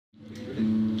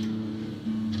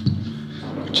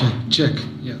Check, check.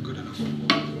 Yeah, good enough.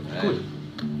 Good.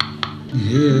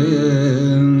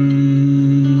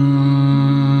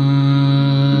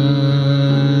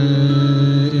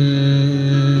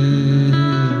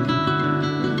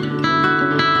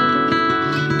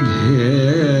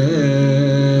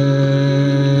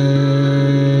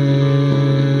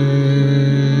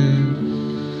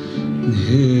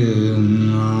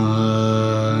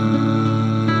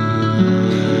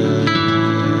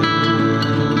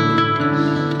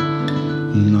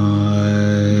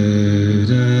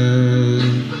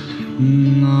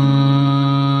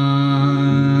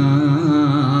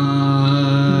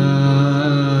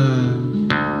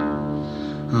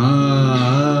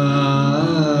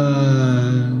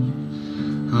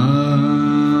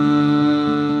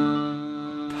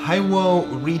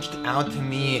 Taiwo reached out to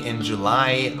me in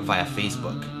July via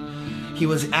Facebook. He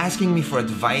was asking me for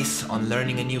advice on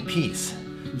learning a new piece.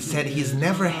 Said he's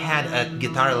never had a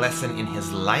guitar lesson in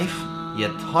his life,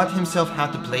 yet taught himself how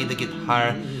to play the guitar,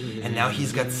 and now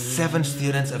he's got 7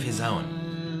 students of his own.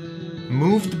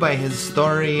 Moved by his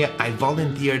story, I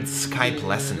volunteered Skype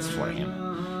lessons for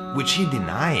him, which he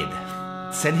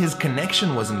denied. Said his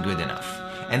connection wasn't good enough,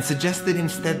 and suggested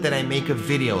instead that I make a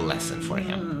video lesson for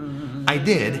him. I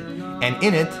did, and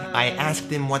in it, I asked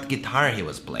him what guitar he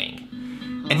was playing.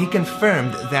 And he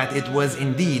confirmed that it was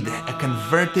indeed a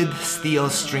converted steel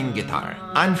string guitar,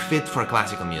 unfit for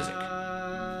classical music.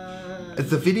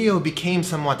 The video became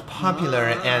somewhat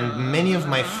popular and many of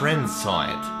my friends saw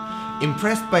it.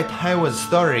 Impressed by Taiwo's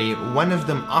story, one of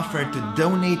them offered to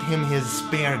donate him his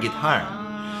spare guitar.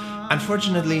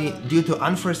 Unfortunately, due to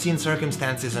unforeseen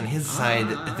circumstances on his side,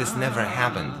 this never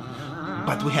happened.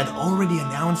 But we had already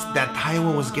announced that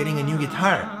Taiwo was getting a new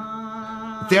guitar.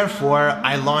 Therefore,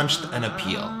 I launched an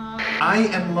appeal. I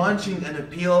am launching an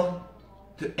appeal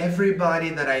to everybody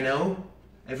that I know,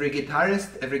 every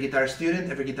guitarist, every guitar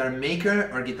student, every guitar maker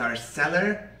or guitar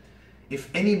seller. If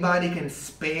anybody can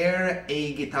spare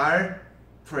a guitar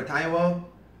for Taiwo,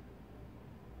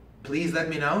 please let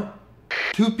me know.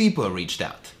 2 people reached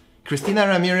out. Cristina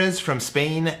Ramirez from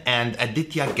Spain and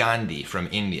Aditya Gandhi from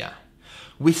India.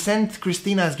 We sent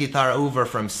Cristina's guitar over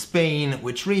from Spain,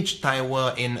 which reached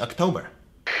Taiwo in October.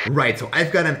 Right, so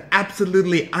I've got an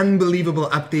absolutely unbelievable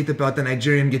update about the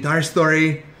Nigerian guitar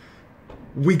story.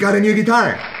 We got a new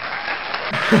guitar!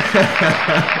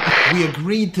 We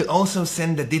agreed to also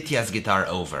send Aditya's guitar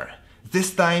over,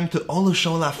 this time to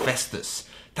Olushola Festus,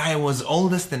 Taiwo's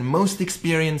oldest and most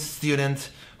experienced student,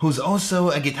 who's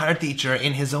also a guitar teacher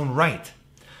in his own right.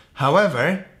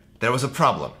 However, there was a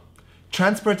problem.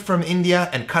 Transport from India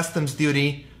and customs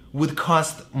duty would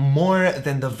cost more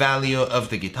than the value of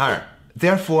the guitar.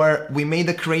 Therefore, we made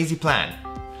a crazy plan.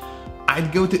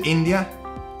 I'd go to India,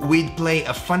 we'd play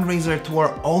a fundraiser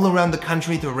tour all around the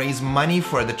country to raise money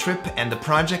for the trip and the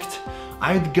project.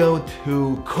 I'd go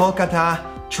to Kolkata,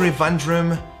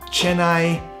 Trivandrum,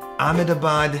 Chennai,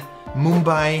 Ahmedabad,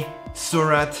 Mumbai,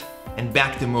 Surat, and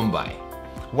back to Mumbai.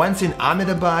 Once in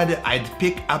Ahmedabad, I'd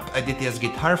pick up Aditya's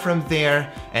guitar from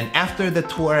there, and after the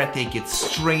tour, I'd take it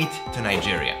straight to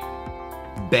Nigeria.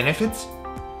 Benefits?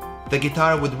 The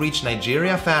guitar would reach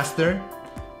Nigeria faster,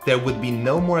 there would be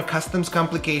no more customs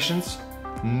complications,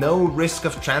 no risk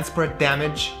of transport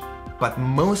damage, but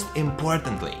most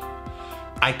importantly,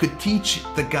 I could teach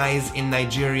the guys in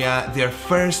Nigeria their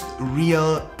first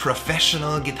real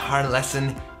professional guitar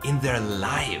lesson in their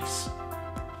lives.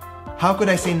 How could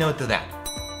I say no to that?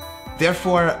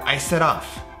 Therefore, I set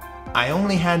off. I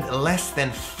only had less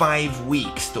than 5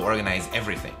 weeks to organize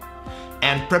everything.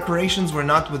 And preparations were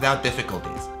not without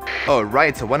difficulties. Oh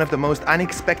right, so one of the most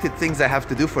unexpected things I have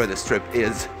to do for this trip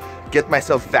is get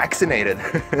myself vaccinated.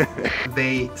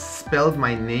 They spelled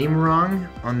my name wrong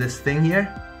on this thing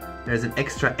here. There's an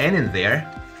extra N in there.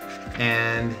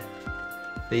 And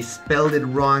they spelled it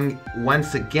wrong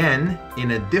once again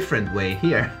in a different way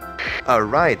here.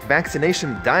 Alright,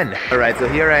 vaccination done. Alright, so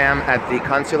here I am at the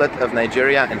Consulate of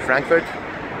Nigeria in Frankfurt.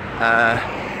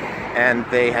 And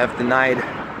they have denied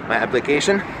my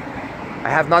application. I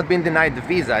have not been denied the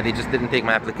visa, they just didn't take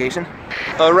my application.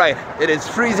 Alright, it is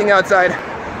freezing outside.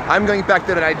 I'm going back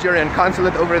to the Nigerian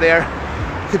consulate over there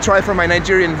to try for my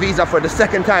Nigerian visa for the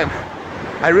 2nd time.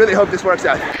 I really hope this works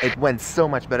out. It went so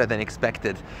much better than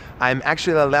expected. I'm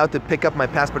actually allowed to pick up my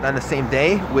passport on the same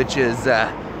day, which is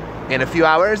in a few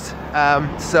hours.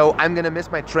 So I'm gonna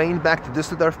miss my train back to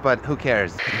Düsseldorf, but who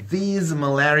cares? These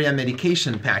malaria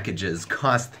medication packages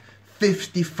cost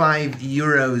 55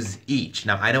 euros each.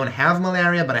 Now, I don't have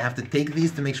malaria, but I have to take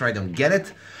these to make sure I don't get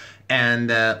it. And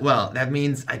well, that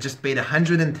means I just paid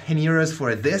 110 euros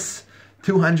for this,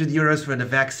 €200 for the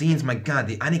vaccines. My God,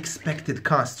 the unexpected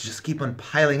costs just keep on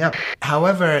piling up.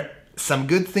 However, some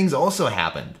good things also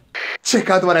happened. Check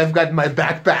out what I've got in my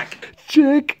backpack.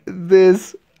 Check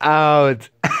this out.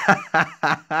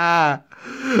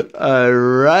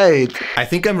 Alright. I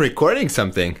think I'm recording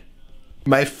something.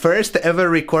 My first ever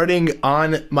recording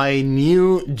on my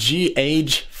new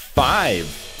GH5.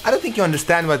 I don't think you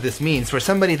understand what this means for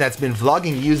somebody that's been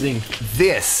vlogging using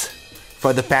this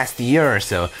for the past year or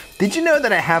so. Did you know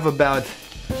that I have about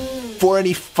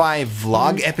 45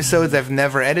 vlog episodes I've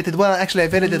never edited? Well, actually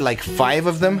I've edited like 5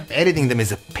 of them. Editing them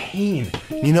is a pain.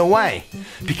 You know why?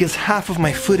 Because half of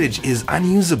my footage is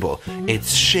unusable.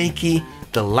 It's shaky,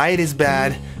 the light is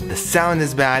bad, the sound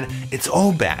is bad, it's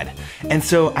all bad. And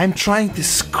so I'm trying to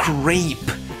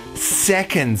scrape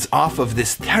seconds off of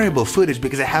this terrible footage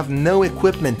because I have no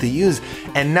equipment to use,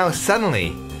 and now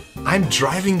suddenly I'm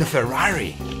driving the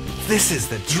Ferrari. This is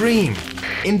the dream.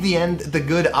 In the end, the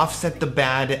good offset the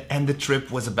bad, and the trip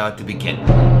was about to begin.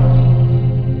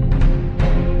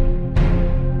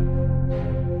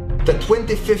 The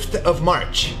 25th of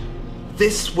March.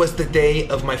 This was the day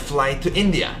of my flight to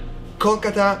India.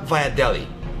 Kolkata via Delhi.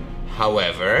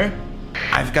 However,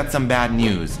 I've got some bad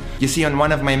news. You see, on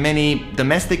one of my many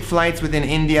domestic flights within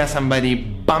India, somebody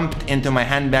bumped into my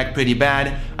handbag pretty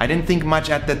bad. I didn't think much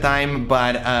at the time,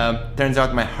 but turns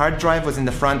out my hard drive was in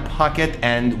the front pocket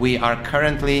and we are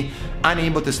currently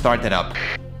unable to start it up.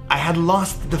 I had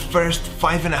lost the first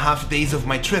 5.5 days of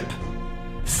my trip.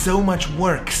 So much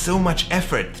work, so much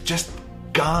effort, just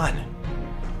gone.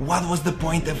 What was the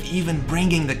point of even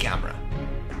bringing the camera?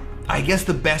 I guess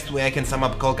the best way I can sum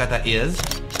up Kolkata is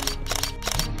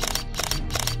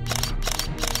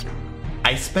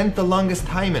I spent the longest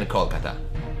time in Kolkata,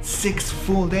 6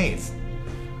 full days.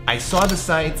 I saw the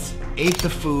sights, ate the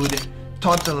food,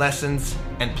 taught the lessons,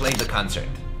 and played the concert.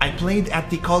 I played at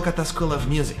the Kolkata School of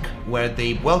Music, where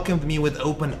they welcomed me with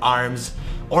open arms,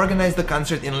 organized the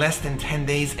concert in less than 10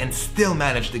 days, and still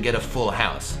managed to get a full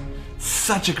house.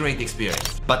 Such a great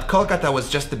experience. But Kolkata was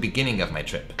just the beginning of my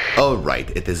trip. Oh right,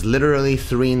 it is literally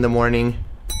 3 in the morning.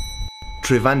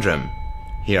 Trivandrum,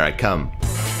 here I come.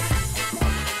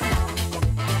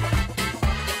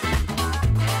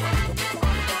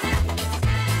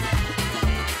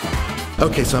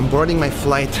 Okay, so I'm boarding my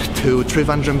flight to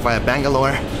Trivandrum via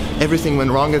Bangalore. Everything went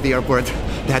wrong at the airport.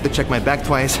 They had to check my bag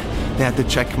twice. They had to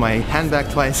check my handbag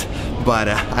twice. But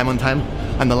I'm on time.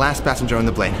 I'm the last passenger on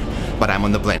the plane. But I'm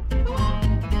on the plane.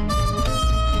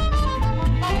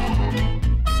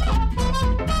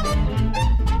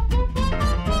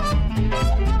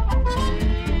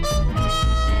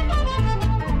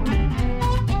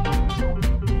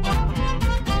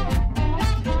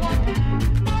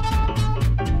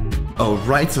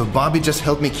 Alright, so Bobby just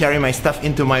helped me carry my stuff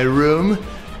into my room,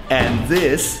 and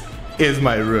this is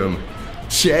my room.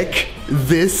 Check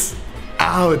this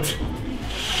out.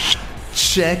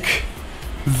 Check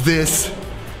this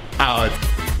out.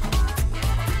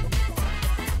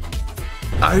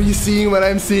 Are you seeing what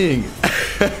I'm seeing?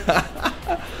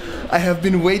 I have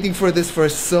been waiting for this for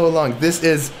so long. This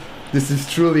is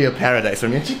truly a paradise for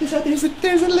me. Check this out,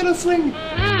 there's a little swing.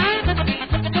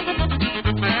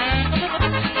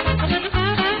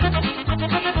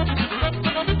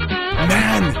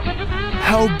 Man,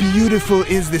 how beautiful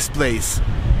is this place?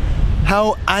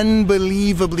 How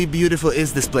unbelievably beautiful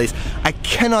is this place? I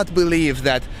cannot believe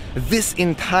that this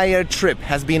entire trip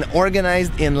has been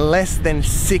organized in less than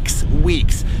 6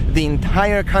 weeks. The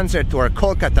entire concert tour,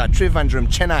 Kolkata, Trivandrum,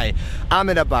 Chennai,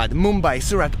 Ahmedabad, Mumbai,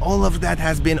 Surat, all of that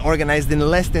has been organized in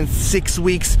less than 6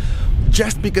 weeks.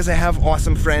 Just because I have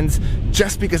awesome friends,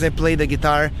 just because I play the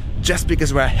guitar, just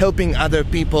because we're helping other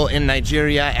people in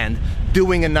Nigeria and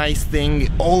doing a nice thing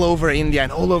all over India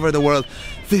and all over the world.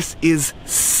 This is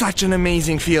such an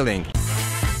amazing feeling.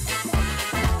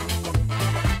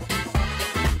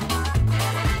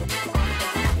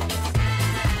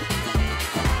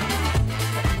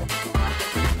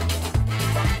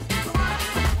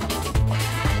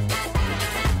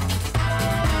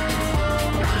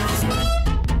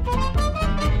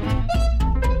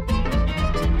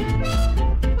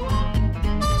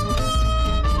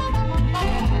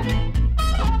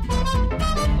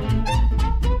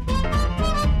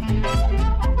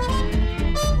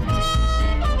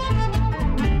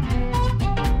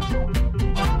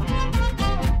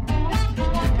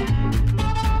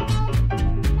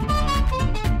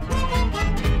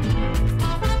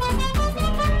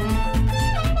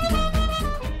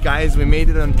 Guys, we made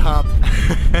it on top.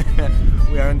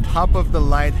 We are on top of the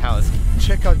lighthouse.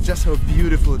 Check out just how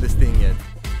beautiful this thing is.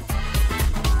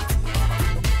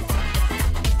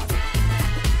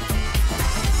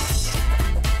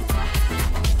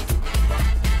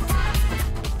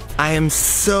 I am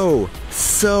so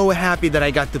happy that I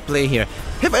got to play here.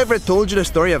 Have I ever told you the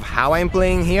story of how I'm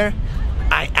playing here?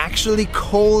 I actually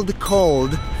cold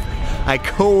called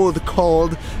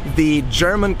the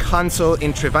German consul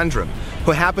in Trivandrum,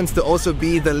 who happens to also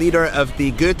be the leader of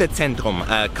the Goethe-Zentrum,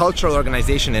 a cultural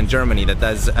organization in Germany that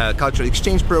does cultural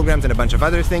exchange programs and a bunch of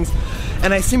other things.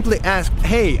 And I simply asked,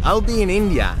 hey, I'll be in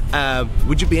India.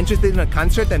 Would you be interested in a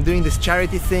concert? I'm doing this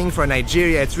charity thing for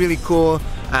Nigeria. It's really cool.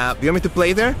 Do you want me to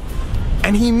play there?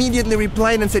 And he immediately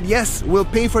replied and said, yes, we'll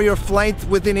pay for your flight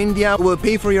within India. We'll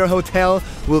pay for your hotel.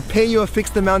 We'll pay you a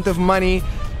fixed amount of money.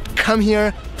 Come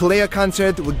here, play a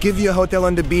concert. We'll give you a hotel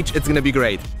on the beach. It's gonna be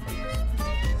great.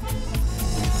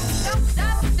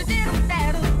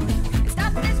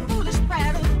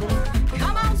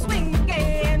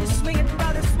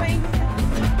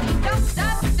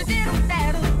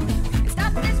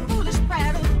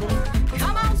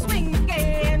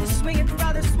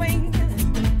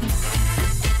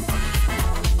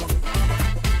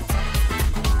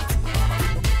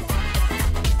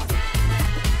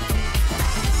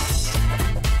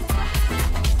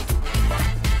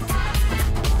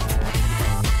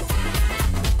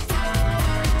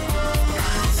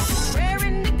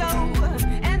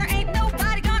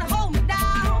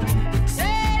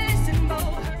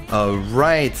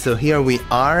 Alright, so here we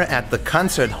are at the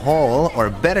concert hall, or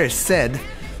better said,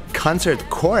 concert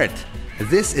court.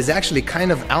 This is actually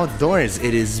kind of outdoors.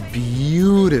 It is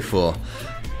beautiful.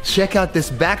 Check out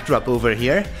this backdrop over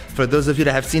here. For those of you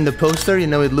that have seen the poster, you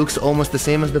know it looks almost the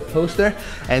same as the poster.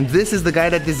 And this is the guy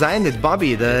that designed it,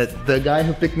 Bobby, the guy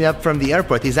who picked me up from the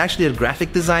airport. He's actually a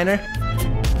graphic designer.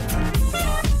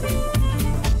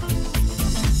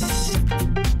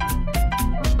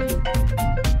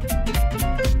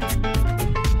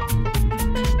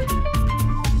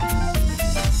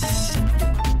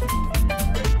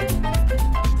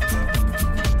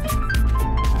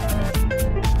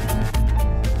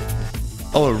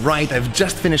 Alright, I've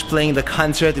just finished playing the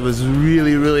concert. It was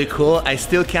really cool. I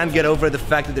still can't get over the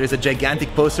fact that there's a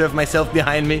gigantic poster of myself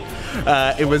behind me.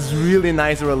 It was really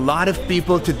nice. There were a lot of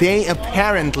people. Today,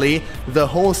 apparently, the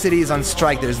whole city is on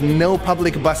strike. There's no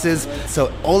public buses.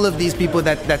 So all of these people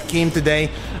that came today,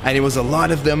 and it was a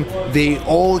lot of them, they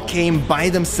all came by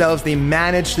themselves. They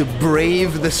managed to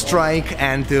brave the strike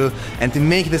and to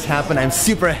make this happen. I'm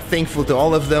super thankful to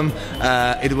all of them.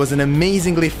 It was an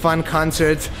amazingly fun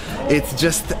concert. It's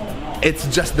just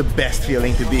the best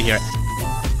feeling to be here.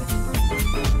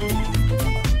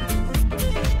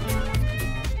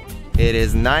 It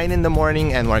is 9 in the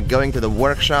morning and we're going to the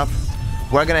workshop.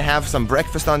 We're gonna have some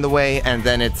breakfast on the way and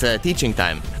then it's teaching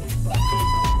time.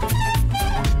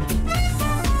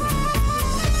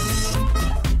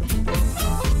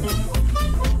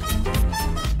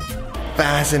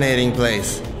 Fascinating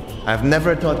place. I've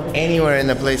never taught anywhere in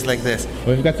a place like this.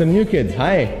 We've got some new kids.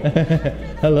 Hi.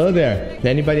 Hello there.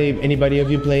 Anybody of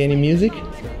you play any music?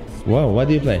 Whoa, what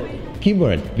do you play?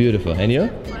 Keyboard. Beautiful. And you?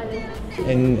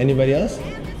 And anybody else?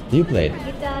 You played?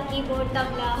 Guitar, keyboard,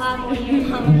 tabla,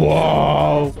 harmonium.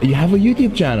 Wow! You have a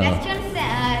YouTube channel? Western,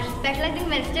 specializing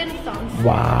Western songs.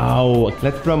 Wow!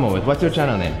 Let's promo it. What's your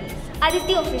channel name?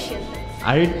 Aditya Official.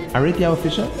 Aditya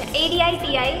Official? Yeah,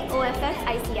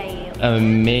 ADITIOFFICIA.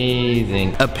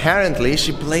 Amazing. Apparently,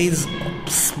 she plays,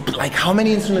 like, how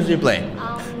many instruments do you play?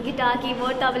 Guitar,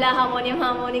 keyboard, tabla, harmonium,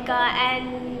 harmonica,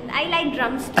 and I like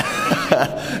drums.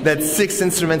 That's 6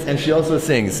 instruments, and she also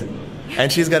sings. And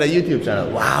she's got a YouTube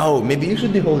channel. Wow, maybe you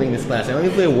should be holding this class. I only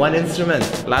play 1 instrument.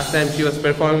 Last time she was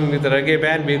performing with a reggae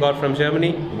band we got from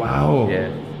Germany. Wow. Yeah.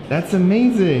 That's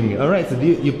amazing. Alright, so do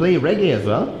you play reggae as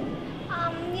well?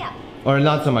 Yeah. Or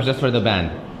not so much, just for the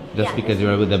band? Just Yeah. because you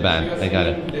were with the band. I got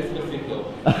it.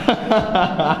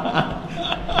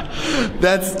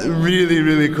 That's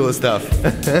really cool stuff.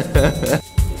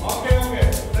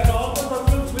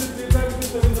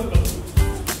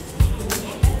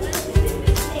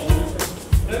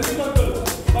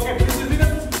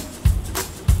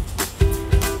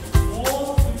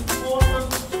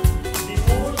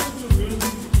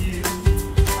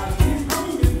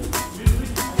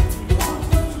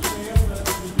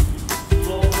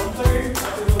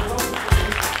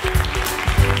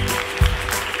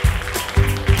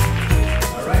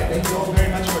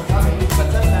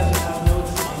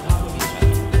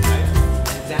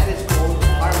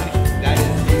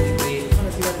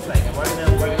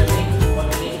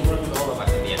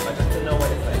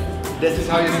 This is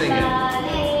how you sing it.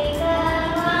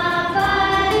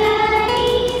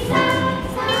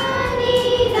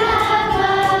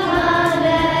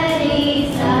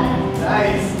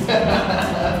 Nice.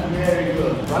 Very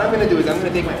good. What I'm going to do is I'm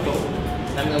going to take my phone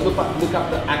and I'm going to look up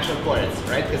the actual chords,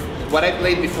 right? Because what I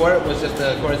played before was just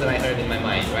the chords that I heard in my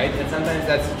mind, right? And sometimes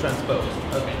that's transposed.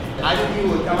 Okay. Either of you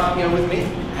will come up here with me,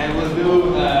 and we'll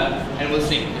do, and we'll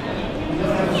sing together.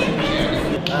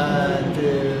 1,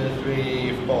 2,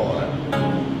 3, 4.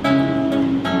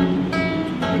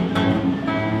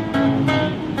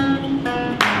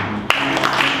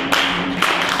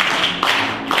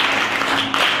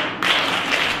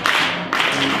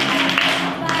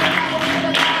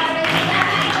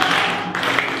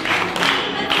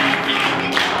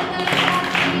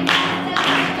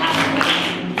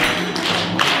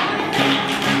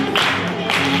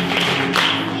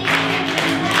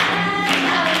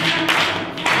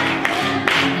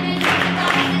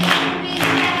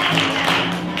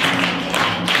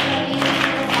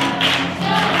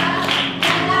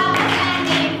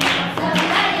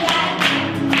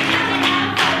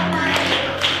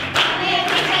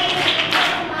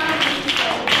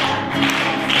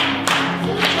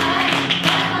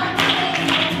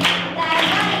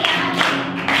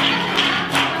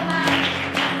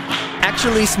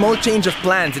 Actually, small change of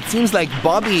plans. It seems like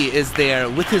Bobby is there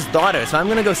with his daughter, so I'm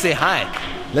gonna go say hi.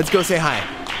 Let's go say hi.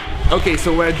 Okay,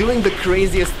 so we're doing the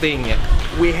craziest thing.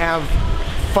 We have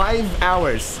 5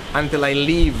 hours until I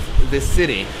leave this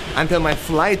city, until my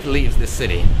flight leaves this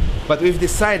city. But we've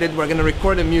decided we're gonna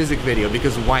record a music video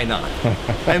because why not?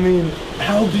 I mean,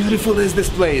 how beautiful is this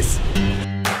place?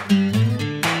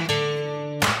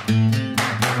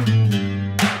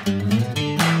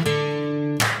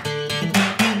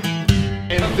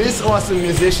 This awesome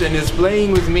musician is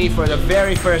playing with me for the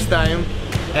very first time,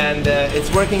 and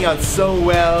it's working out so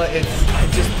well.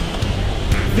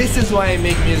 This is why I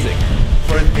make music.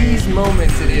 For these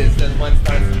moments it is that one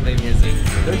starts to play music.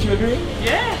 Don't you agree?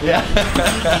 Yeah. Yeah.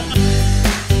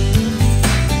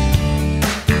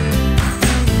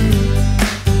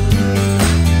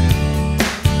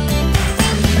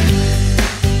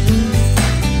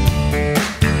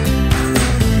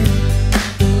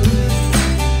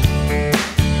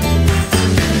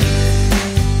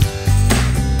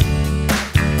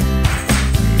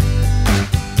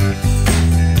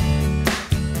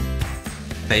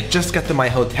 I just got to my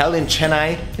hotel in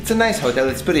Chennai. It's a nice hotel,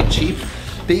 it's pretty cheap.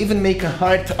 They even make a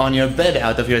heart on your bed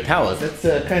out of your towels. That's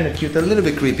kind of cute, a little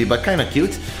bit creepy, but kind of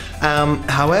cute.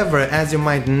 However, as you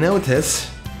might notice,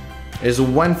 there's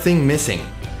one thing missing.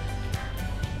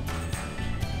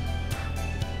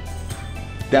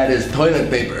 That is toilet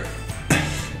paper.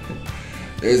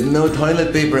 There's no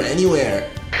toilet paper anywhere.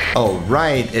 Oh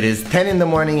right, it is 10 in the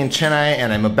morning in Chennai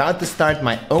and I'm about to start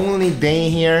my only day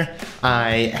here.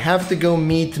 I have to go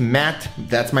meet Matt,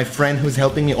 that's my friend who's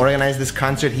helping me organize this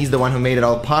concert. He's the one who made it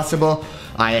all possible.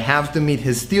 I have to meet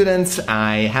his students,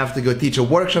 I have to go teach a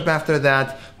workshop after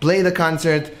that, play the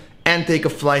concert, and take a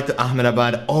flight to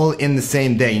Ahmedabad all in the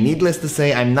same day. Needless to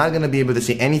say, I'm not gonna be able to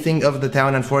see anything of the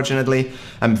town, unfortunately.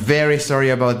 I'm very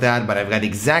sorry about that, but I've got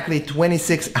exactly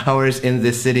 26 hours in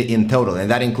this city in total, and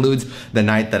that includes the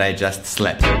night that I just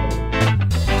slept.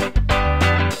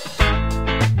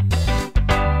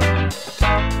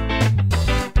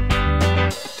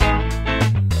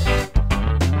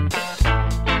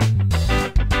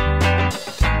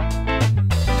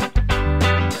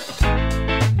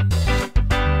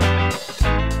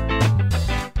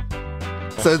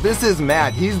 So this is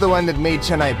Matt, he's the one that made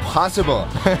Chennai possible.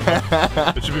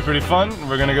 It should be pretty fun.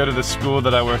 We're gonna go to the school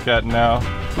that I work at now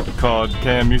called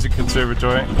KM Music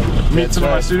Conservatory. Meet some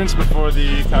of my students before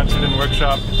the concert and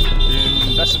workshop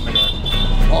in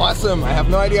Besantnagar. Awesome, I have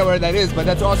no idea where that is, but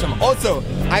that's awesome. Also,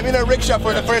 I'm in a rickshaw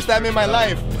for the first time in my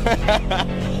life.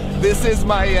 This is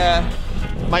my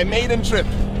my maiden trip.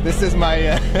 This is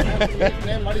my...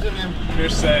 What is your name?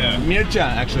 Mircea. Mircea,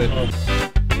 actually. Oh.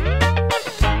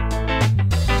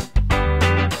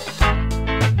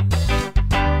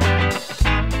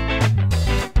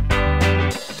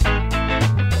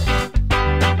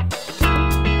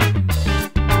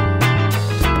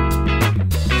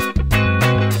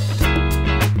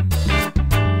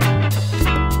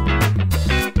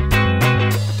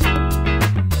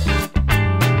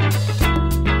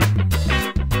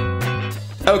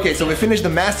 Okay, so we finished the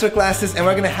master classes and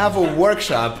we're gonna have a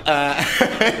workshop.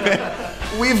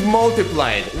 We've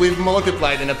multiplied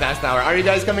in the past hour. Are you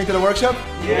guys coming to the workshop?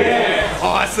 Yes!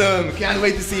 Awesome, can't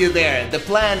wait to see you there. The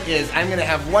plan is I'm gonna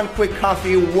have one quick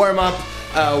coffee, warm up,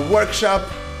 workshop,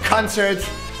 concert,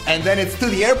 and then it's to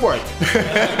the airport.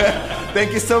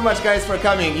 Thank you so much guys for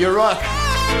coming, you rock!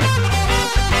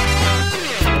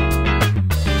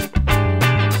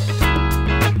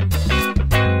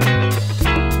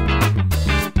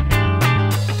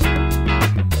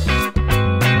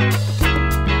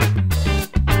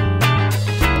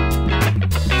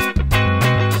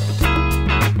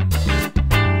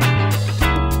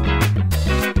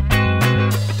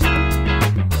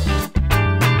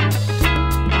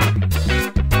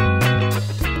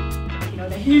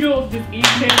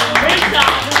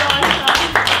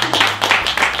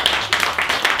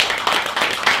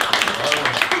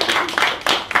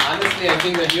 Honestly,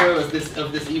 I think the hero of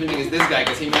this evening is this guy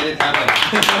because he made it happen.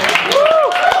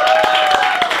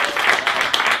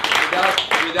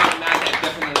 Without Matt, I'd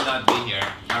definitely not be here.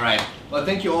 All right. Well,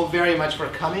 thank you all very much for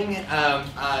coming.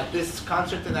 This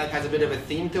concert tonight has a bit of a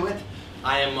theme to it.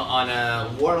 I am on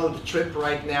a world trip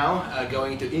right now,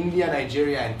 going to India,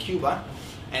 Nigeria, and Cuba.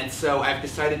 And so I've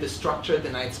decided to structure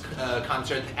tonight's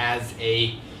concert as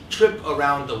a trip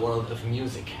around the world of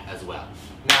music as well.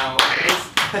 Now,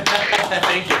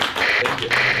 thank you. Thank you.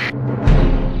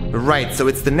 Right, so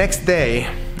it's the next day,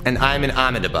 and I'm in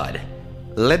Ahmedabad.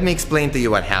 Let me explain to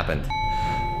you what happened.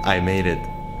 I made it.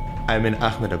 I'm in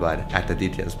Ahmedabad at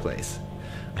Aditya's place.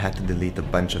 I had to delete a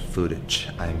bunch of footage.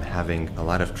 I'm having a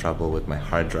lot of trouble with my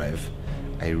hard drive.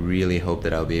 I really hope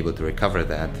that I'll be able to recover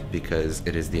that because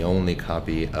it is the only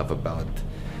copy of about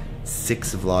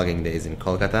 6 vlogging days in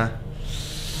Kolkata.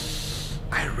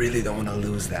 I really don't want to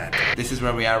lose that. This is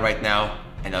where we are right now,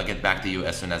 and I'll get back to you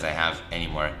as soon as I have any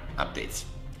more updates.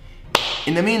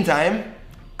 In the meantime,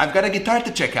 I've got a guitar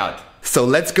to check out. So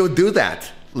let's go do that.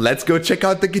 Let's go check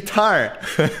out the guitar.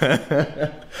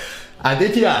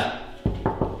 Aditya,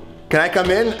 can I come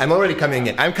in? I'm already coming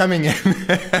in. I'm coming in.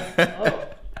 Oh,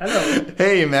 hello.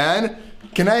 Hey man,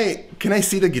 can I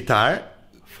see the guitar?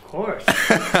 Of course.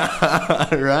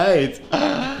 Right.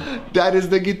 That is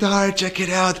the guitar. Check it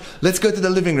out. Let's go to the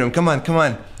living room. Come on, come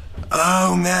on.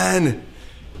 Oh man,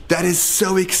 that is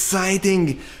so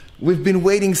exciting. We've been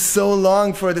waiting so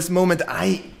long for this moment.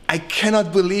 I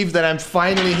cannot believe that I'm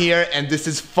finally here and this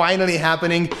is finally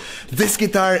happening. This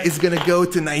guitar is gonna go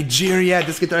to Nigeria.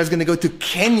 This guitar is gonna go to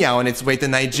Kenya on its way to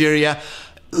Nigeria.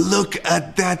 Look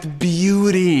at that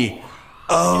beauty.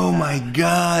 Oh my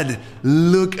God.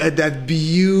 Look at that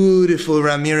beautiful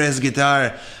Ramirez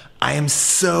guitar. I am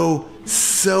so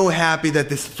happy that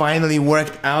this finally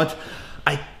worked out.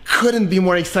 I couldn't be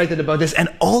more excited about this, and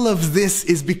all of this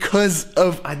is because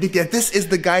of Aditya. This is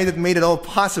the guy that made it all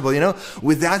possible, you know?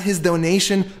 Without his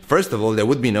donation, first of all, there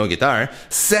would be no guitar.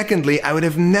 Secondly, I would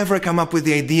have never come up with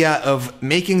the idea of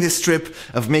making this trip,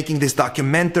 of making this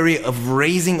documentary, of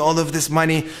raising all of this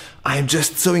money. I'm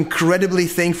just so incredibly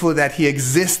thankful that he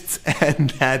exists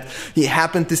and that he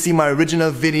happened to see my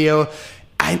original video.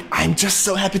 I'm just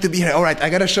so happy to be here. All right, I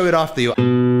gotta show it off to you.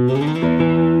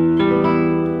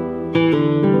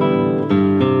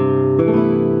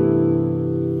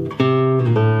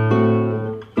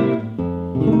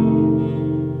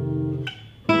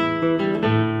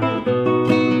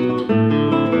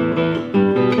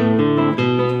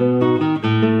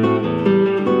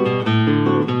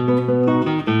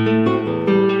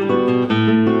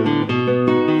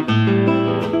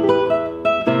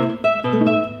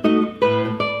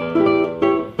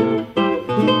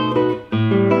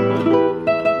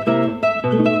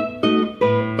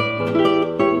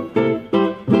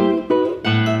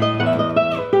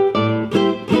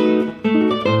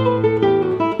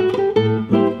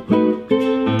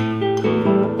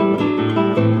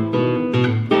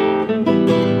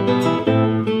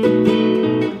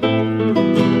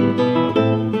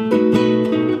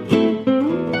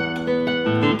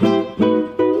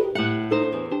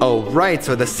 Right,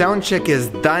 so the sound check is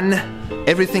done.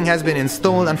 Everything has been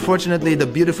installed. Unfortunately, the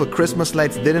beautiful Christmas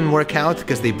lights didn't work out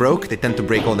because they broke. They tend to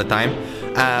break all the time.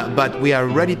 But we are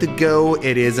ready to go.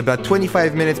 It is about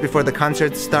 25 minutes before the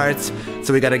concert starts.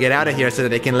 So we gotta get out of here so that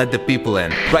they can let the people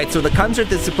in. Right, so the concert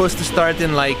is supposed to start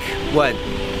in like, what,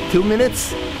 2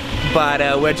 minutes? But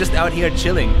we're just out here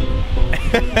chilling.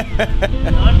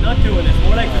 Not 2 minutes,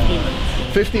 more like 15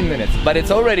 minutes. 15 minutes, but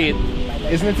it's already,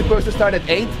 isn't it supposed to start at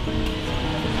 8?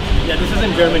 Yeah, this is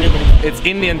in Germany. It's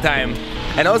Indian time.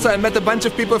 And also I met a bunch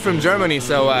of people from Germany,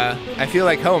 so I feel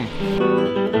like home.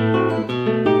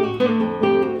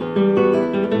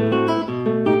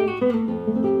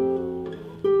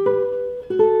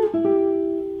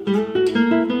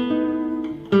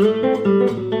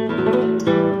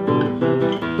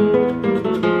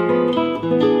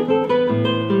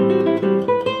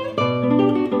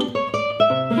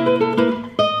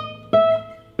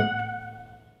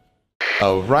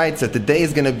 Alright, so today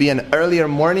is gonna be an earlier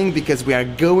morning because we are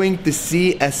going to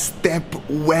see a step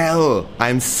well.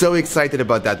 I'm so excited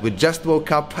about that. We just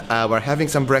woke up, we're having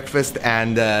some breakfast,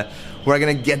 and we're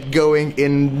gonna get going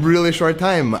in really short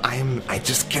time. I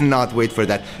just cannot wait for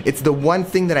that. It's the one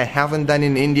thing that I haven't done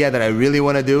in India that I really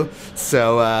want to do.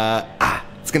 So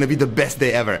it's gonna be the best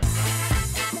day ever.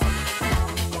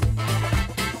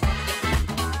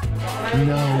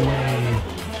 No way.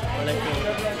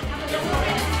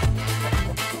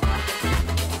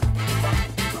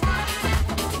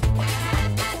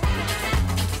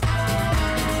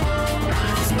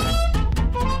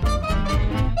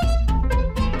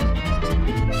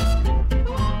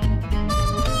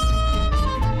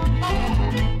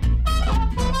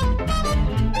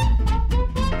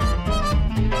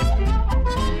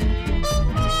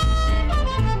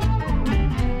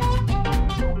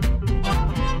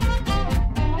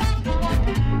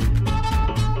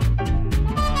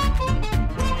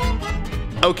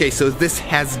 Okay, so this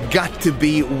has got to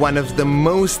be one of the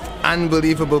most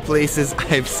unbelievable places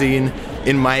I've seen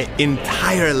in my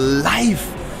entire life.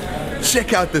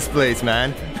 Check out this place,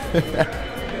 man.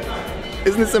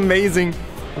 Isn't this amazing?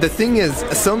 The thing is,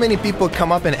 so many people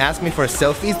come up and ask me for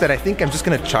selfies that I think I'm just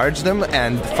gonna charge them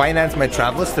and finance my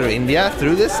travels through India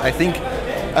through this. I think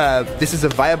this is a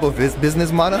viable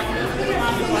business model.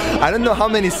 I don't know how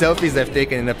many selfies I've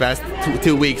taken in the past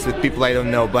two weeks with people I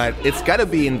don't know, but it's gotta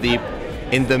be in the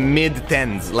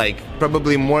mid-10s, like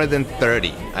probably more than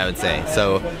 30, I would say.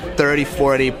 So 30,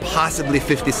 40, possibly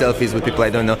 50 selfies with people I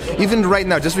don't know. Even right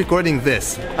now, just recording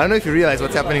this. I don't know if you realize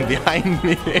what's happening behind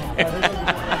me.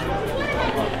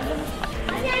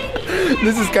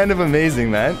 This is kind of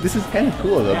amazing, man. This is kind of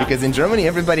cool though, because in Germany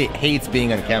everybody hates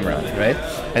being on camera, right?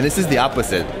 And this is the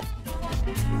opposite.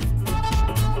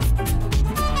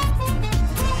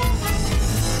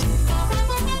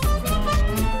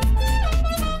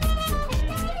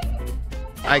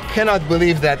 I cannot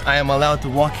believe that I am allowed to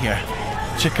walk here.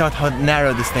 Check out how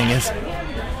narrow this thing is.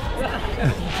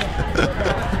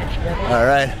 All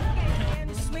right.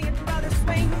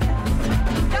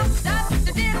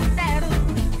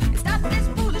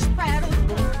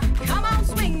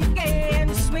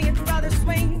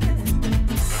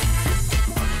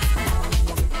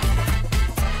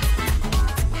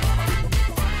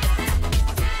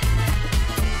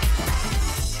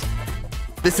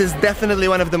 This is definitely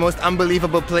one of the most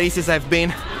unbelievable places I've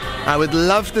been. I would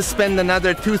love to spend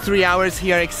another 2-3 hours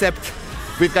here, except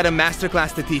we've got a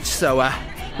masterclass to teach, so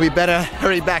we better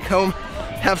hurry back home,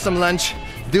 have some lunch,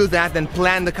 do that, then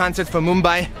plan the concert for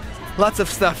Mumbai. Lots of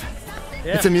stuff.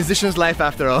 Yeah. It's a musician's life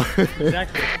after all.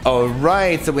 Exactly.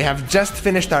 Alright, so we have just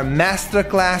finished our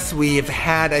masterclass. We've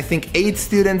had, I think, 8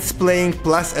 students playing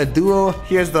plus a duo.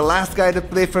 Here's the last guy to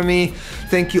play for me.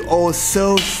 Thank you all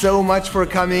so much for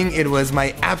coming. It was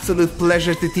my absolute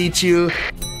pleasure to teach you.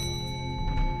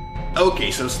 Okay,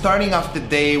 so starting off the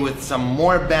day with some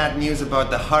more bad news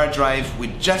about the hard drive. We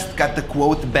just got the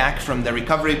quote back from the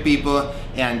recovery people,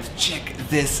 and check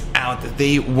this out.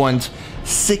 They want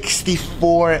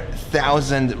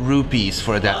 64,000 rupees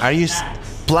for that. Are you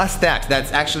plus tax?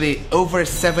 That's actually over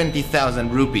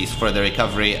 70,000 rupees for the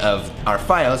recovery of our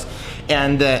files.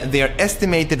 And their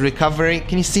estimated recovery,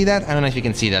 can you see that? I don't know if you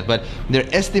can see that, but their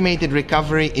estimated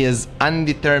recovery is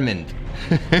undetermined.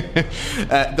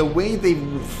 The way they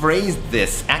phrased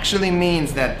this actually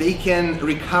means that they can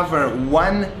recover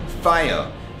one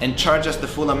file and charge us the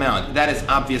full amount. That is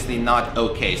obviously not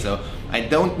okay. So I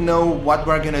don't know what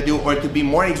we're gonna do, or to be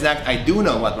more exact, I do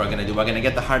know what we're gonna do. We're gonna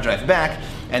get the hard drive back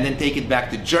and then take it back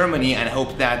to Germany and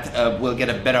hope that we'll get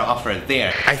a better offer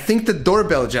there. I think the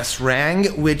doorbell just rang,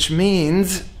 which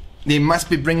means they must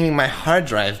be bringing my hard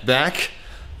drive back.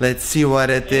 Let's see what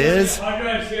it is. Hard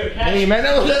drive's here. Hey man,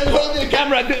 hold the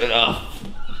camera. Oh.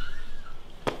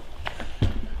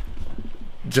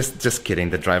 Just kidding.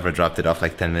 The driver dropped it off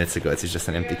like 10 minutes ago. It's just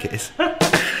an empty case.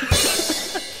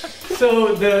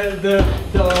 So the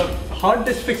hard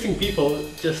disk fixing people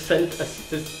just sent us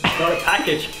this, not a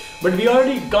package, but we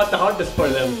already got the hard disk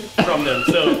from them.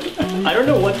 So I don't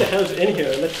know what the hell's in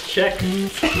here. Let's check.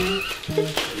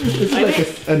 It's like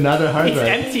another hard drive.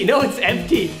 It's empty. No, it's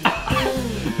empty.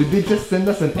 Did they just send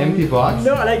us an empty box?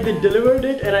 No, like they delivered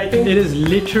it, and I think it is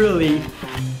literally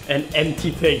an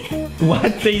empty thing.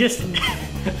 What? They just...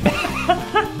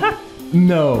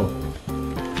 No.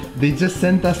 They just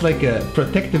sent us like a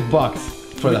protective box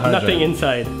for the hard drive. Nothing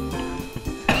inside.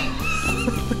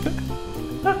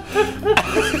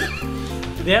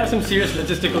 They have some serious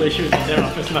logistical issues in their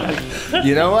office, man.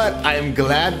 You know what? I am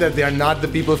glad that they are not the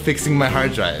people fixing my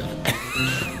hard drive.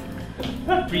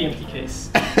 Free empty case.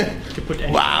 To put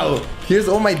Wow! Here's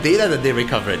all my data that they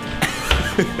recovered.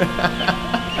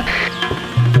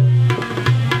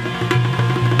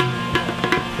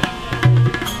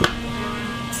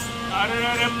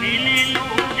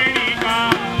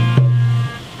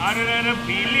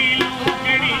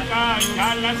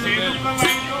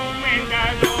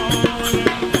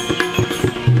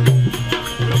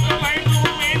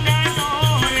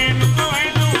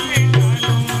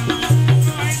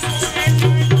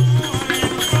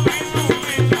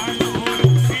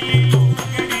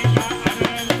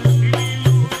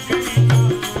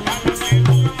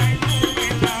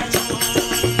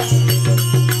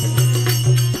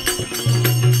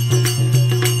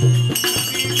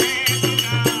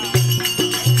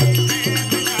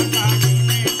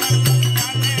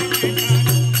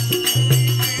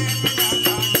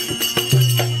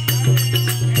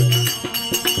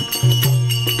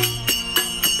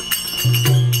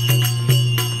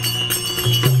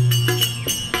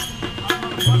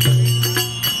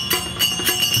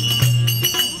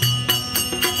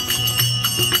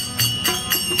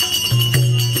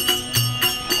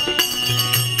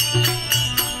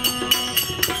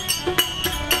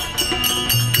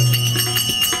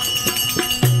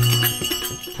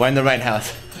 we're in the right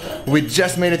house. We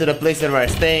just made it to the place that we're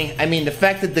staying. I mean, the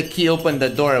fact that the key opened the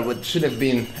door should have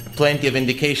been plenty of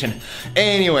indication.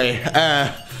 Anyway,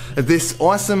 this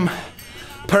awesome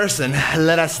person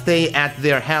let us stay at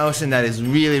their house, and that is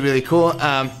really, really cool.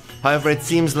 However, it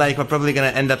seems like we're probably gonna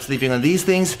end up sleeping on these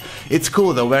things. It's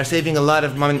cool though, we're saving a lot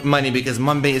of money because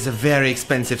Mumbai is a very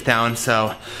expensive town,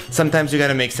 so sometimes you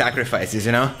gotta make sacrifices,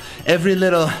 you know? Every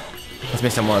little, let's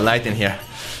make some more light in here.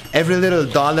 Every little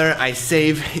dollar I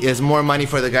save is more money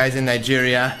for the guys in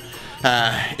Nigeria.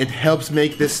 It helps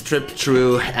make this trip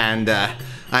true, and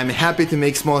I'm happy to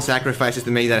make small sacrifices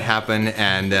to make that happen.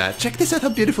 And check this out, how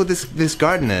beautiful this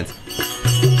garden is.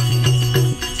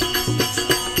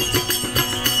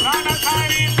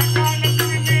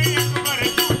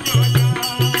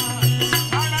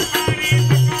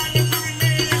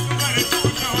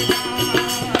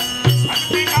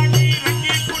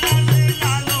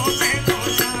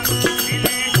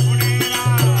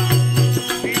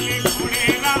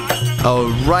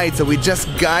 Alright, so we just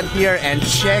got here and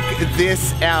check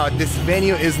this out. This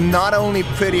venue is not only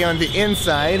pretty on the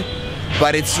inside,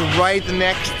 but it's right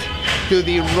next to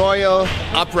the Royal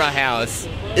Opera House.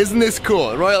 Isn't this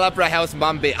cool? Royal Opera House,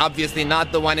 Bombay, obviously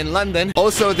not the one in London.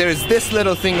 Also, there's this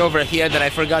little thing over here that I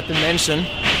forgot to mention.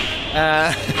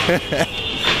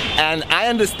 And I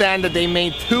understand that they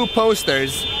made 2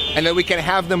 posters and that we can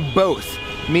have them both.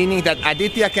 Meaning that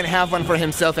Aditya can have one for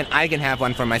himself and I can have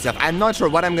one for myself. I'm not sure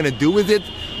what I'm gonna do with it,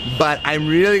 but I'm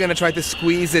really gonna try to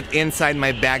squeeze it inside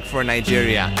my bag for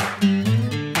Nigeria.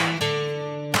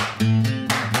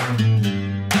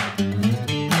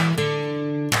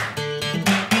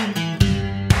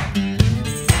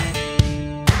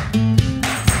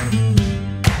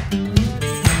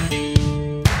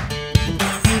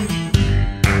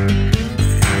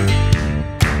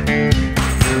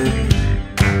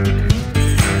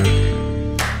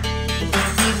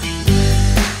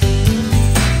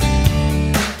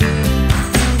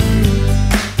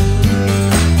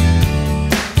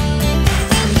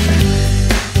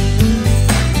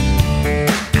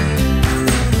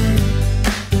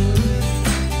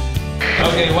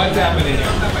 What's happening?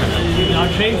 Our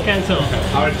train's cancelled.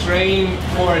 Our train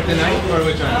for tonight, or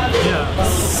which one? Yeah.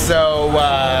 So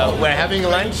we're having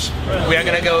lunch. We are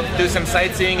gonna go do some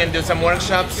sightseeing and do some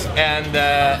workshops, and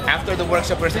after the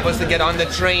workshop we're supposed to get on the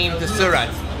train to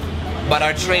Surat, but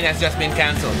our train has just been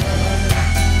cancelled.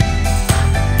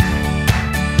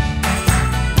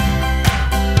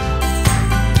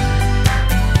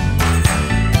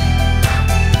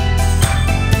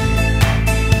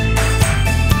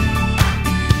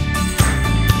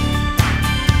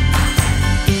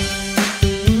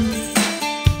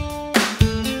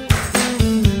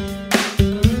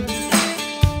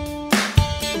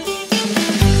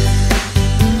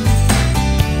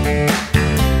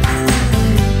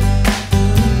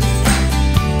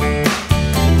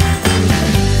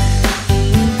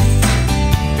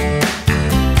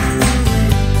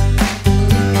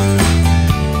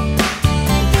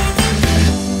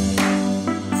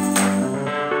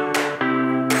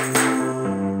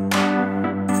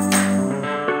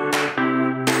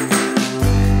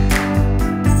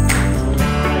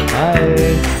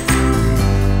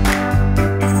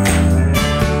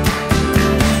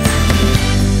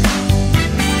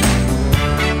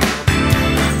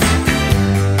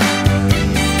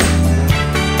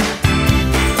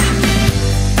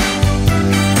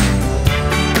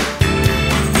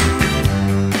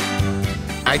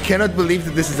 I cannot believe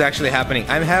that this is actually happening.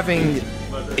 I'm having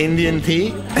Indian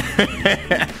tea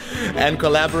and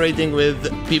collaborating with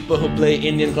people who play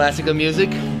Indian classical music,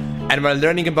 and we're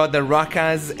learning about the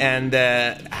ragas and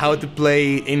how to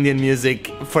play Indian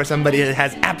music for somebody that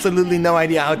has absolutely no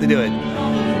idea how to do it.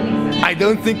 I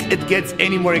don't think it gets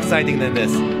any more exciting than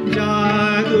this.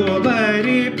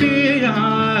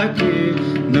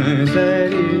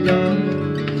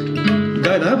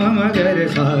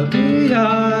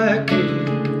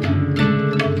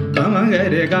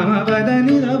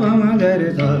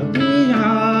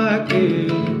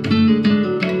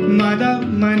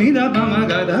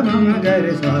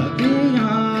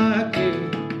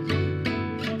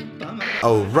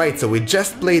 Oh right, so we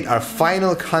just played our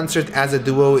final concert as a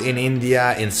duo in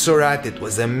India, in Surat. It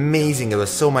was amazing, it was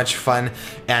so much fun,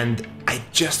 and I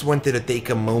just wanted to take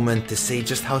a moment to say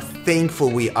just how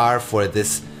thankful we are for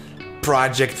this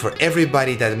project, for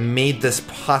everybody that made this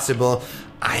possible.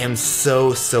 I am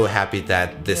so happy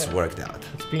that this worked out.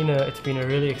 It's been a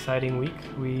really exciting week.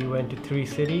 We went to 3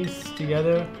 cities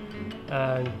together,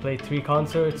 and played 3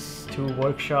 concerts, 2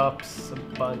 workshops, a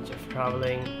bunch of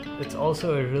traveling. It's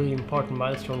also a really important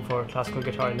milestone for classical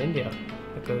guitar in India,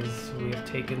 because we have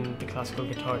taken the classical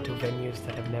guitar to venues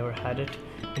that have never had it,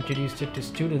 introduced it to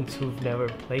students who've never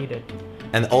played it.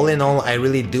 And all in all, I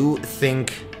really do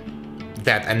think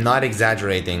that I'm not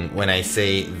exaggerating when I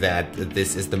say that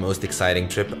this is the most exciting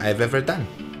trip I've ever done.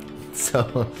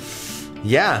 So,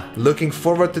 yeah, looking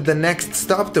forward to the next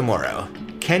stop tomorrow.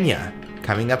 Kenya,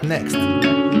 coming up next.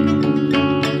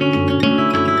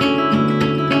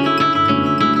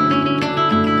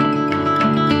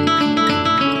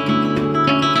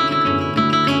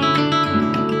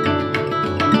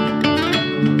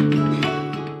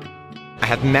 I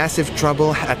had massive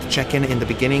trouble at check-in in the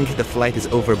beginning. The flight is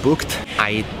overbooked.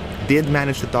 I did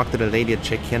manage to talk to the lady at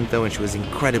check-in though, and she was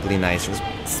incredibly nice. She was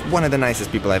one of the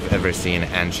nicest people I've ever seen,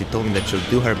 and she told me that she'll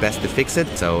do her best to fix it.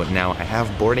 So now I have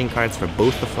boarding cards for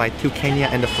both the flight to Kenya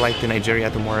and the flight to Nigeria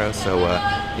tomorrow, so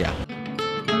yeah.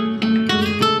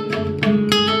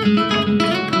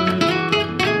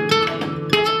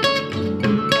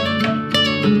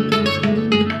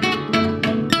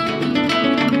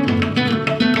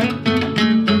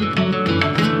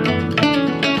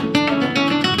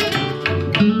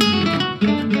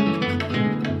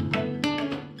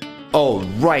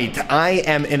 Right, I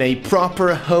am in a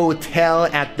proper hotel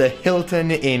at the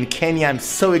Hilton in Kenya. I'm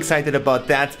so excited about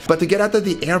that. But to get out of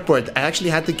the airport, I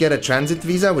actually had to get a transit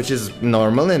visa, which is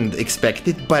normal and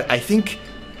expected. But I think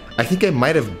I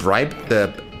might have bribed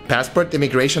the passport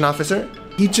immigration officer.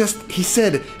 He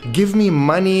said, give me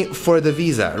money for the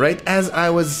visa, right? As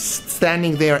I was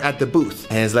standing there at the booth.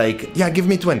 And he's like, yeah, give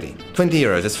me 20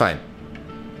 euros, it's fine.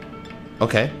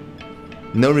 Okay,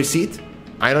 no receipt.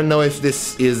 I don't know if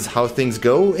this is how things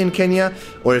go in Kenya,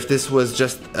 or if this was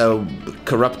just a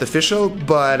corrupt official,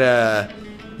 but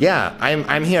yeah,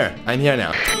 I'm here. I'm here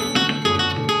now.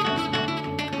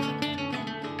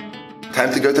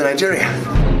 Time to go to Nigeria.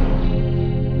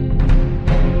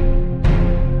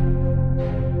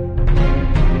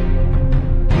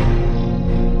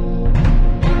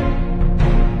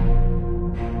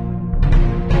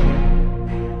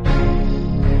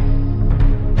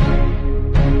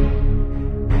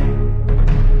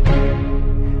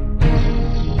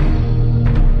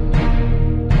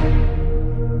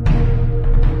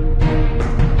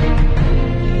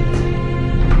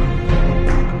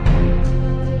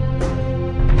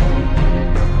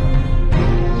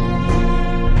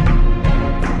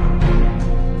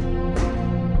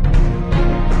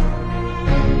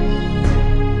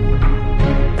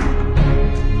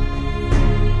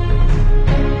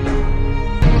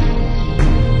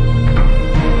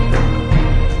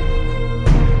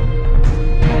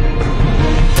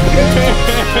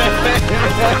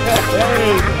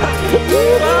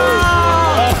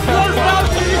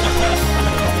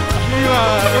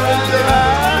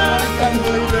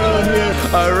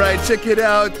 Alright, check it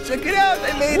out. Check it out.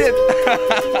 I made it.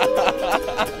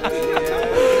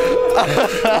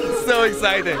 So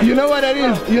excited. You know what that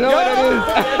is? You know what that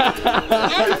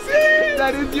is?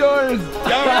 That is yours.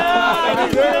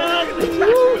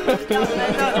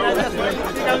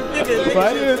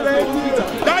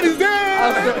 That is there.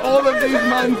 After all of these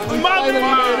months, we finally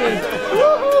made it.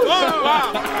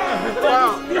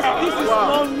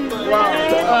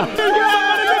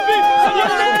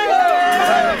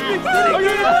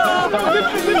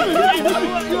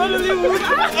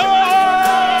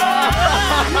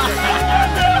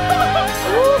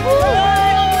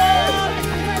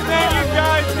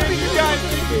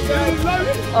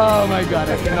 Oh my god,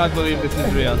 I cannot believe this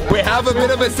is real. We have a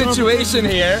bit of a situation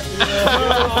here.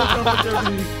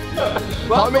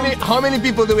 How many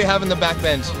people do we have in the back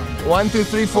bench? 1, 2,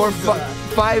 3, 4,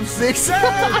 5, 6. You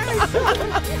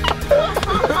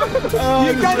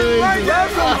got it right.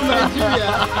 Welcome to Nigeria.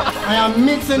 I am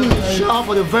mixing in the shop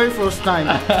for the very first time.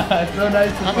 So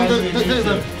nice to meet you.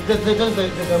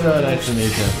 So nice to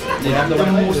meet you. You have the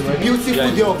most beautiful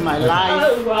day of my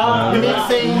life.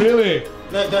 Mixing. Really?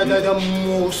 The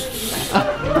most.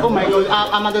 Oh my god,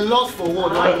 I'm at the loss for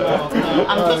words right now.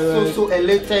 I'm just so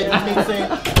elated. Mixing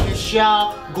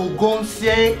Michelle,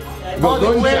 Gogonse. All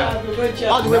the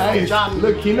way from Germany.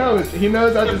 Look, he knows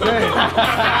how to say it.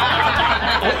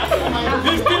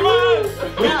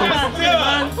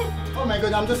 Oh my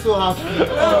god, I'm just so happy.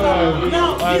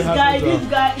 Now this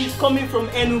guy is coming from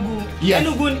Enugu. Yes.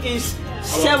 Enugu is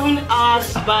 7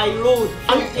 hours by road.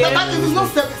 That is not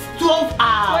 12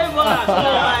 hours. 12 hours. Oh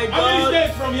my God. How many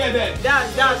states from here then?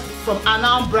 That's From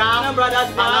Anambra,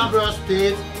 that's fine. Anambra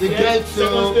State, you get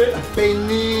second to state.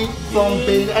 Benin, from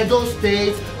Benin, Edo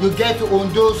State, you get to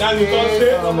Ondo That's the third State,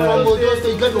 state. from Ondo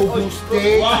State, you get to Ogun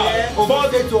State, Wow. Ogun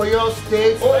State to Oyo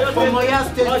State, from Oyo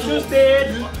State Osun to State,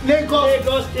 Lagos.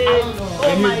 Lagos State. Oh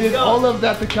And you my did God. all of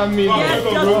that to come meet me. Yes,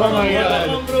 just Oh my God.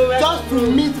 welcome, bro. Just to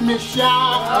meet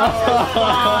Michelle.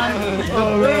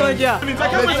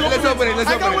 Let's open it.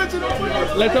 Let's open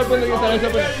it. Let's open the guitar. Let's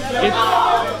open it.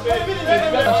 It's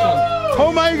passion.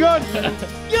 Oh my God!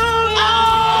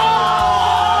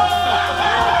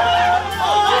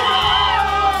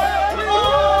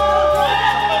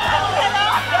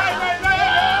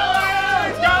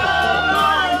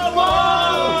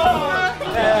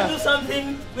 Do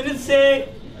something. We need to say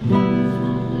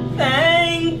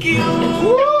thank you.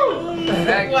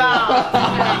 Wow.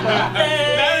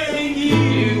 Thank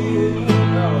you.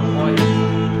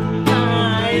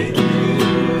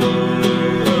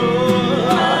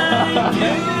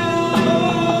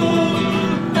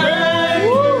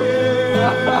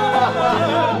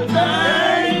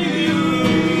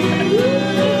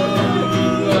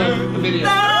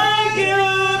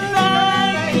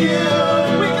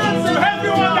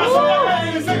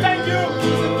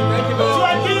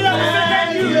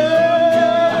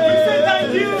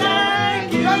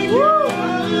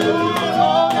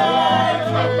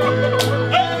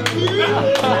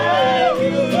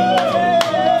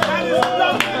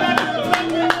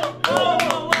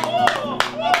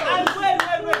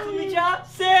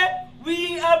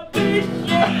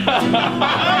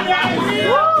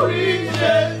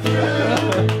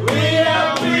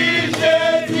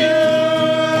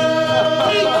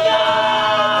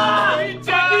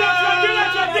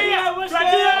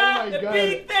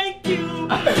 Thank you.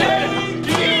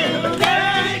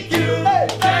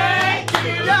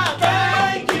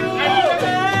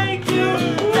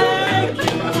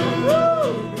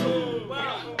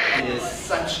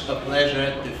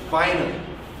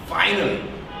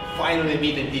 Finally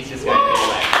meeting this guy in real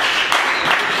life.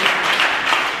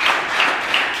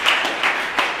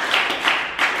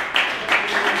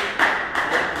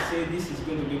 Say this is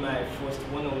going to be my first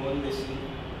one-on-one lesson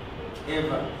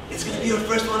ever. It's going to be your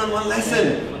first one-on-one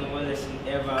lesson. One-on-one lesson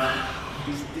ever.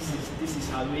 This is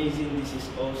amazing. This is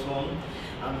awesome.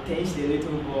 I'm tensed a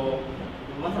little, but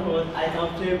no matter what, I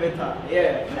can play better.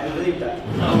 Yeah, I believe that.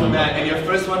 Oh man, and your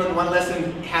first one-on-one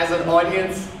lesson has an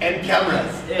audience and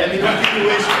cameras. Yeah. I mean, what do you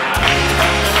wish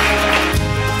for?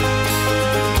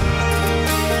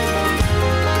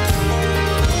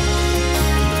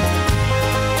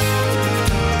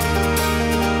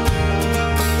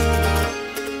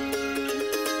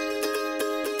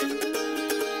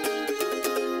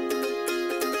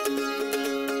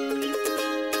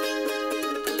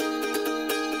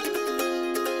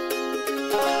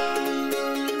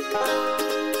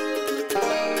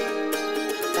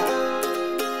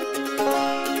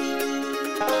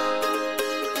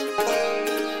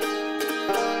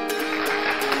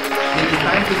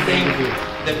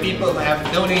 The people who have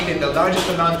donated the largest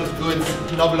amount of goods,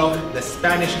 Knobloch, the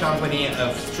Spanish company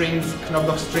of strings,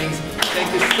 Knobloch Strings.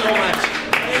 Thank you so much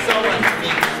for being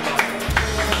here.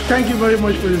 Thank you very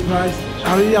much for the prize.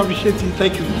 I really appreciate it.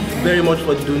 Thank you very much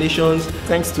for the donations.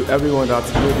 Thanks to everyone that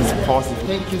made this possible.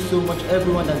 Thank you so much,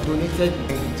 everyone that donated.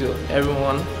 Thank you to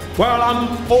everyone. Well, I'm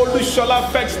Olushola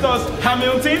Festus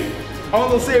Hamilton. I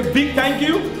want to say a big thank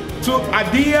you to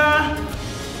Adia,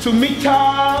 to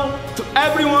Michael, to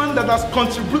everyone that has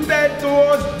contributed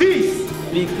towards this.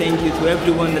 Big thank you to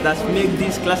everyone that has made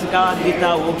this classical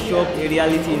guitar workshop a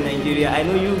reality in Nigeria. I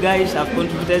know you guys have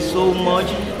contributed so much.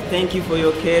 Thank you for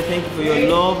your care, thank you for your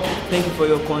love, thank you for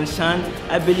your concern.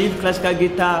 I believe classical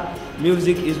guitar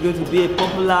music is going to be a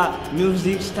popular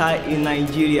music style in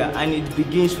Nigeria, and it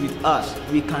begins with us.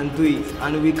 We can do it,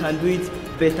 and we can do it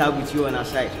better with you on our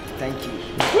side. Thank you.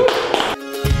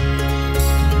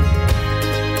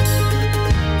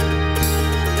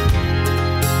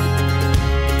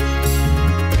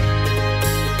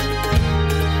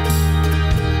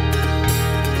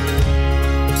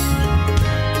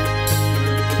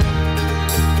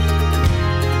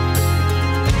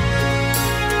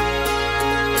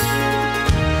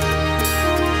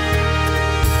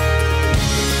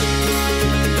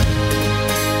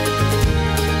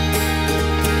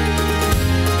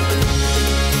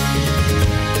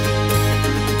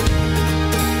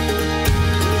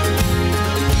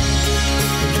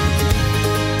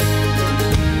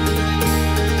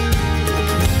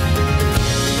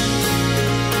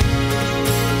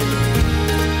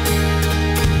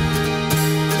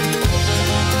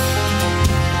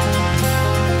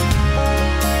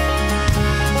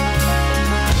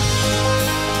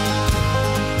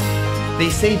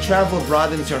 say travel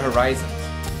broadens your horizons,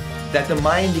 that the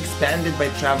mind expanded by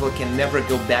travel can never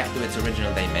go back to its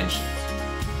original dimensions.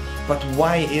 But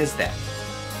why is that?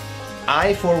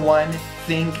 I, for one,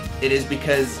 think it is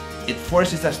because it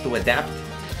forces us to adapt,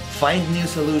 find new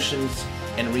solutions,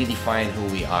 and redefine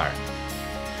who we are.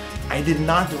 I did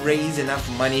not raise enough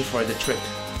money for the trip.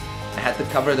 I had to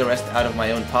cover the rest out of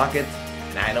my own pocket,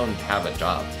 and I don't have a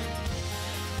job.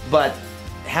 But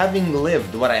having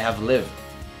lived what I have lived,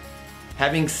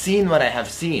 having seen what I have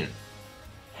seen,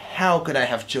 how could I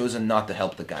have chosen not to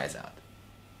help the guys out?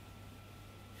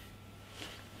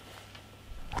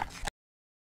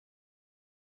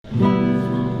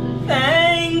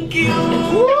 Thank you.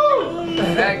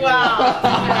 Wow.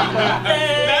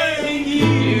 Thank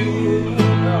you.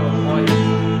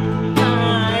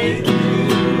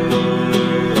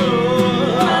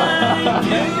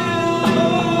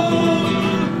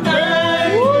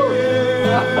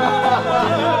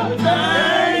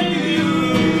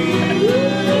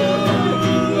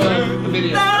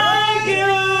 Thank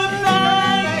you.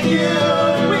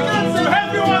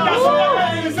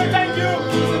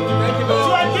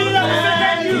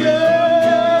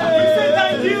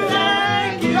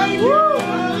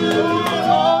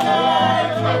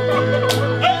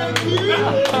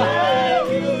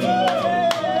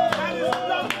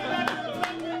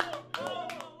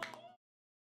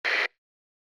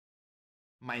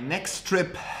 My next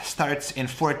trip starts in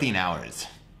 14 hours.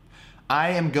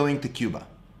 I am going to Cuba,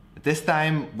 this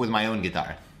time with my own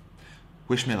guitar.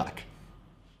 Wish me luck.